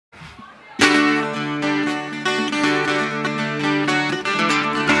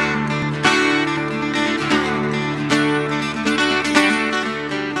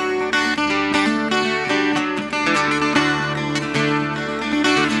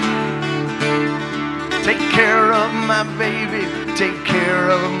Take care of my baby, take care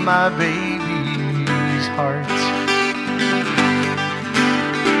of my baby's heart.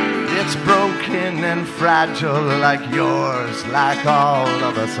 It's broken and fragile like yours, like all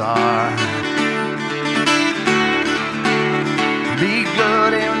of us are. Be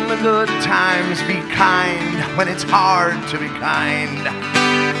good in the good times, be kind when it's hard to be kind.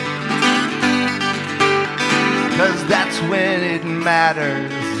 'Cause that's when it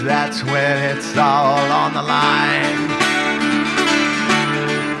matters, that's when it's all on the line.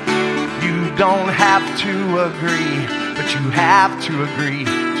 You don't have to agree, but you have to agree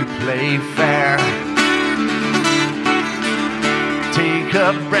to play fair. Take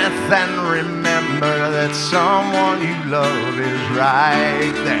a breath and remember that someone you love is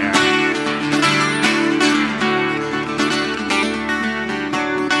right there.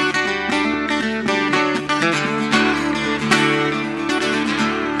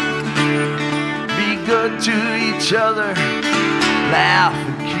 Be good to each other, laugh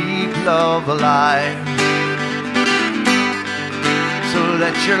and keep love alive, so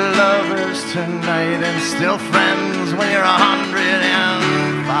that you're lovers tonight and still friends when you're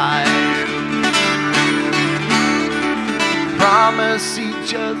 105. Promise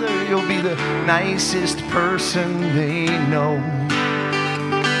each other you'll be the nicest person they know,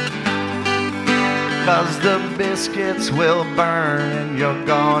 'cause the biscuits will burn and you're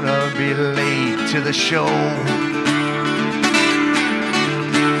gonna be late to the show.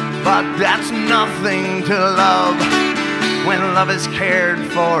 But that's nothing to love when love is cared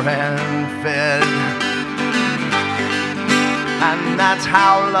for and fed. And that's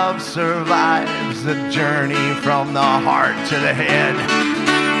how love survives the journey from the heart to the head.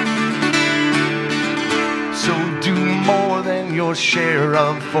 So do more than your share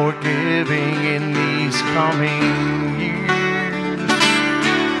of forgiving in these coming years.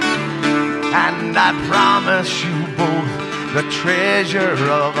 And I promise you both the treasure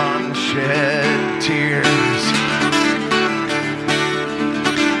of unshed tears.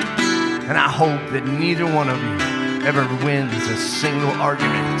 And I hope that neither one of you ever wins a single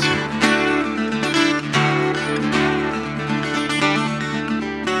argument.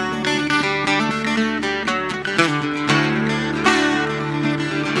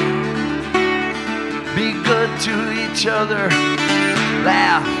 Be good to each other,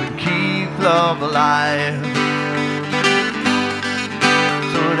 laugh and keep love alive,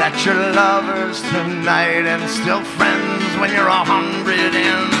 so that you're lovers tonight and still friends when you're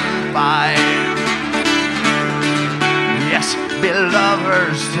 105. Yes, be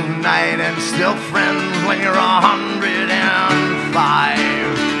lovers tonight and still friends when you're 105.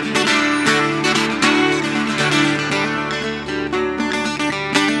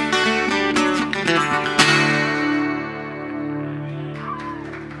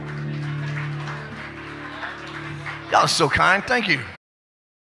 Y'all are so kind, thank you.